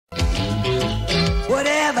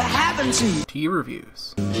happened to tea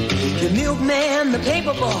reviews. the milkman, the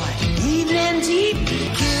paper boy, evening tea?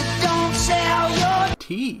 Kid, don't sell your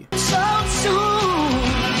Tea. so soon.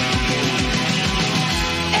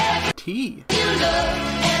 Tea. You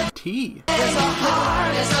look, Tea. there's a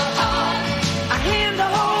heart, a hand to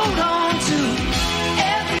hold on to.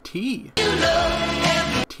 Every Tea. you look,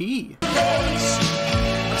 every Tea. place,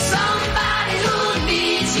 somebody who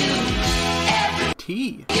needs you. Every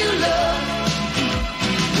Tea. you look,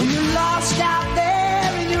 when you're lost out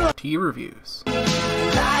there in your Tea reviews.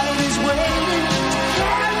 life is waiting to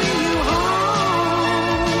carry you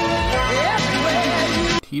home.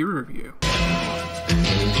 Everywhere Tea review.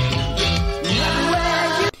 everywhere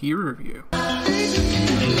you Tea review.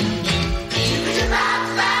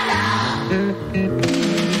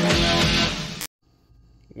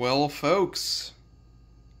 Well, folks,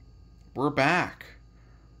 we're back.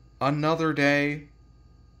 Another day,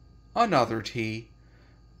 another tea,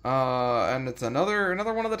 and it's another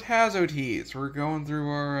one of the Tazo teas. We're going through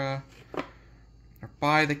our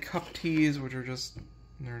by the cup teas, which are just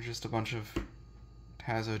a bunch of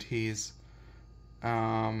Tazo teas.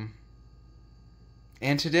 And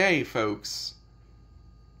today, folks,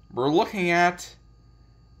 we're looking at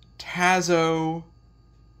Tazo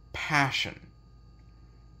Passion.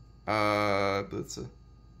 That's a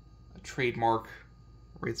trademark,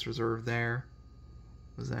 rights reserved there.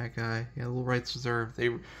 Was that guy? Yeah, a little rights reserved.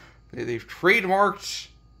 They've trademarked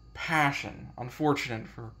Passion. Unfortunate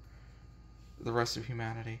for the rest of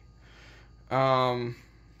humanity. Let's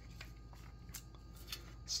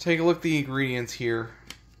take a look at the ingredients here.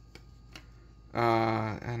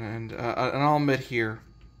 And I'll admit here,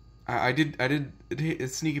 I did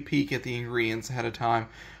sneak a peek at the ingredients ahead of time.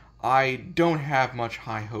 I don't have much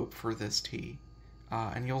high hope for this tea,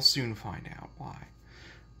 and you'll soon find out why.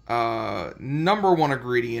 Number one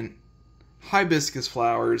ingredient, hibiscus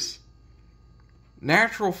flowers,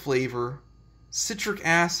 natural flavor, citric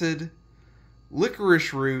acid,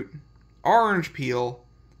 licorice root, orange peel,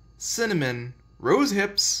 cinnamon, rose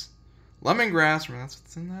hips, lemongrass, remember that's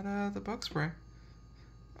what's in that the bug spray.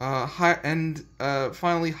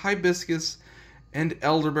 Finally, hibiscus and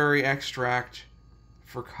elderberry extract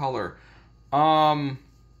for color.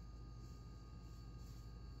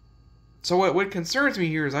 So what concerns me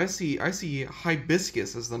here is I see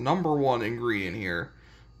hibiscus as the number one ingredient here.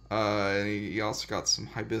 And you also got some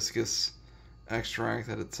hibiscus extract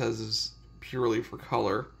that it says is purely for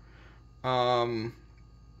color.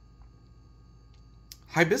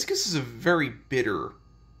 Hibiscus is a very bitter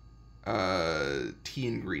tea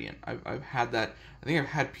ingredient. I've had that. I think I've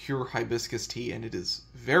had pure hibiscus tea, and it is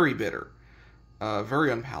very bitter,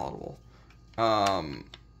 very unpalatable.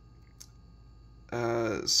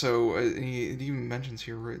 So it even mentions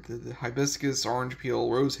here, right, the hibiscus, orange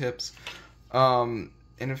peel, rose hips, and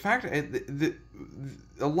in fact,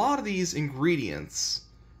 a lot of these ingredients,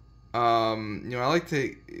 I like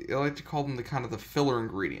to call them the kind of the filler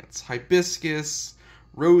ingredients. Hibiscus,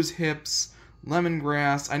 rose hips,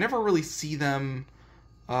 lemongrass. I never really see them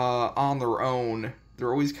on their own.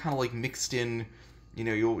 They're always kind of like mixed in.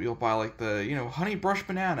 You'll buy like the honey brush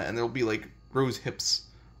banana, and there'll be like rose hips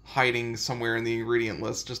hiding somewhere in the ingredient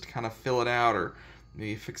list just to kind of fill it out or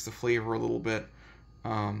maybe fix the flavor a little bit.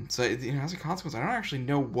 So as a consequence, I don't actually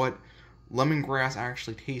know what lemongrass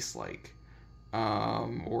actually tastes like,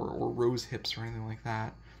 or rose hips or anything like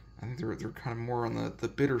that. I think they're kind of more on the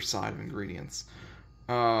bitter side of ingredients.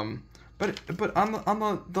 But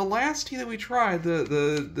on the last tea that we tried,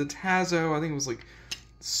 the Tazo, I think it was like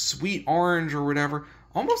sweet orange or whatever,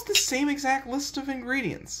 almost the same exact list of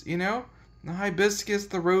ingredients, the hibiscus,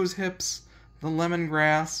 the rose hips, the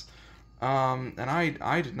lemongrass, and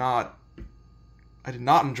I did not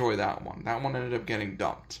enjoy that one. That one ended up getting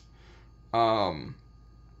dumped.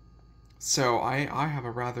 So I have a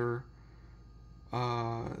rather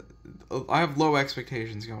I have low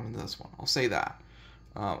expectations going into this one. I'll say that.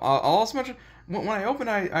 I'll also mention when I opened,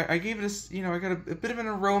 I gave it I got a bit of an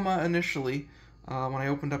aroma initially when I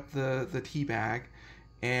opened up the tea bag,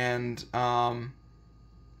 and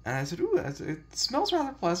I said, ooh, it smells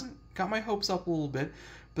rather pleasant. Got my hopes up a little bit,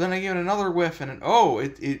 but then I gave it another whiff, and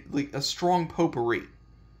it like a strong potpourri.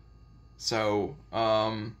 So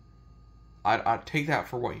I'd take that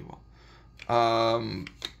for what you will. I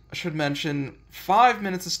should mention 5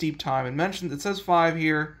 minutes of steep time, and it says 5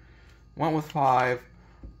 here. Went with 5.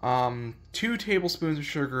 2 tablespoons of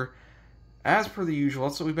sugar, as per the usual.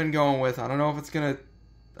 That's what we've been going with. I don't know if it's gonna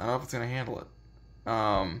handle it.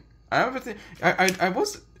 I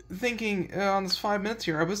was thinking on this 5 minutes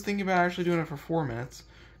here. I was thinking about actually doing it for 4 minutes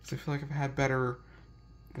because I feel like I've had better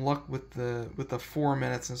luck with the 4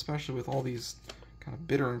 minutes, and especially with all these kind of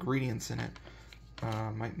bitter ingredients in it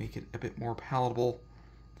might make it a bit more palatable,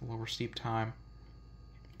 the lower steep time.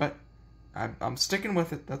 But I'm sticking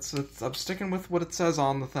with it. I'm sticking with what it says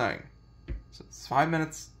on the thing. So it's 5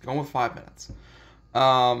 minutes. Going with 5 minutes.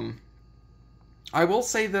 I will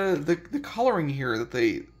say the coloring here that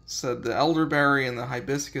they said, the elderberry and the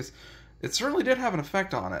hibiscus, it certainly did have an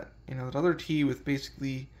effect on it. You know, that other tea with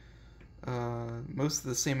basically most of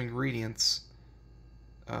the same ingredients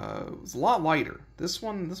was a lot lighter. This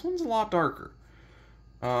one's a lot darker.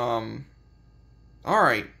 All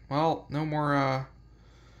right. Well, no more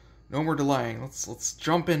delaying. Let's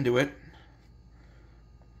jump into it.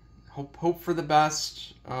 Hope for the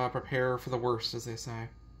best. Prepare for the worst, as they say.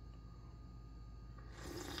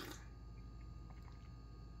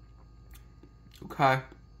 Okay.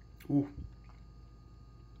 Ooh.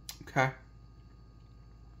 Okay.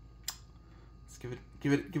 Let's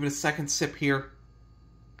give it a second sip here.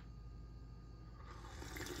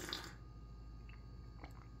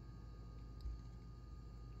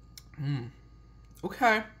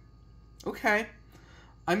 Okay. Okay.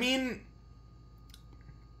 I mean,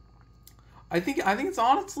 I think it's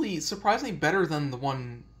honestly surprisingly better than the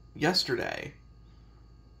one yesterday.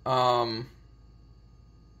 But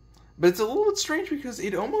it's a little bit strange because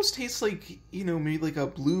it almost tastes like, you know, maybe like a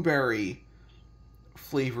blueberry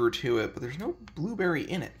flavor to it, but there's no blueberry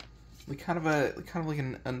in it. Like kind of like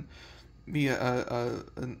an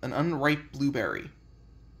unripe blueberry,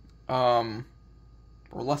 or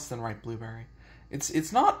less than ripe blueberry.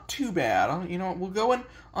 It's not too bad. You know, we'll go in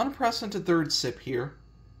unprecedented third sip here.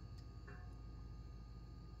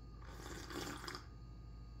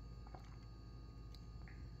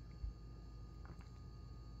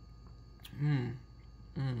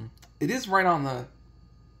 It is right on the.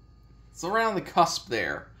 It's right on the cusp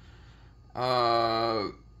there,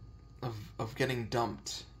 of getting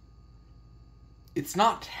dumped. It's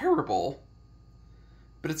not terrible,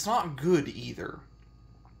 but it's not good either.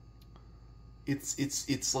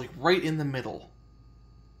 It's like right in the middle.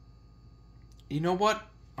 You know what?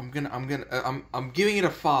 I'm giving it a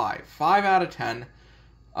 5. 5 out of 10.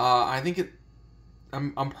 I think it.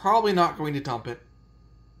 I'm probably not going to dump it.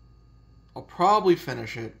 I'll probably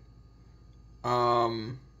finish it.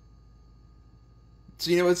 So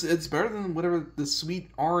you know, it's better than whatever the sweet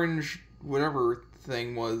orange whatever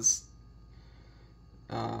thing was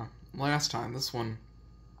last time. This one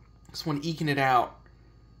eking it out.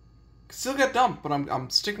 Still got dumped, but I'm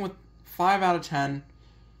sticking with 5 out of 10.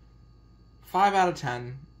 5 out of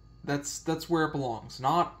 10. That's where it belongs.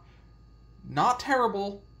 Not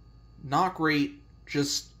terrible, not great,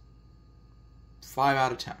 just 5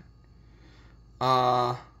 out of 10.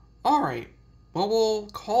 Alright. Well, we'll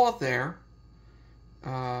call it there.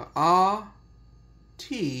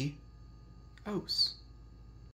 Tea Os.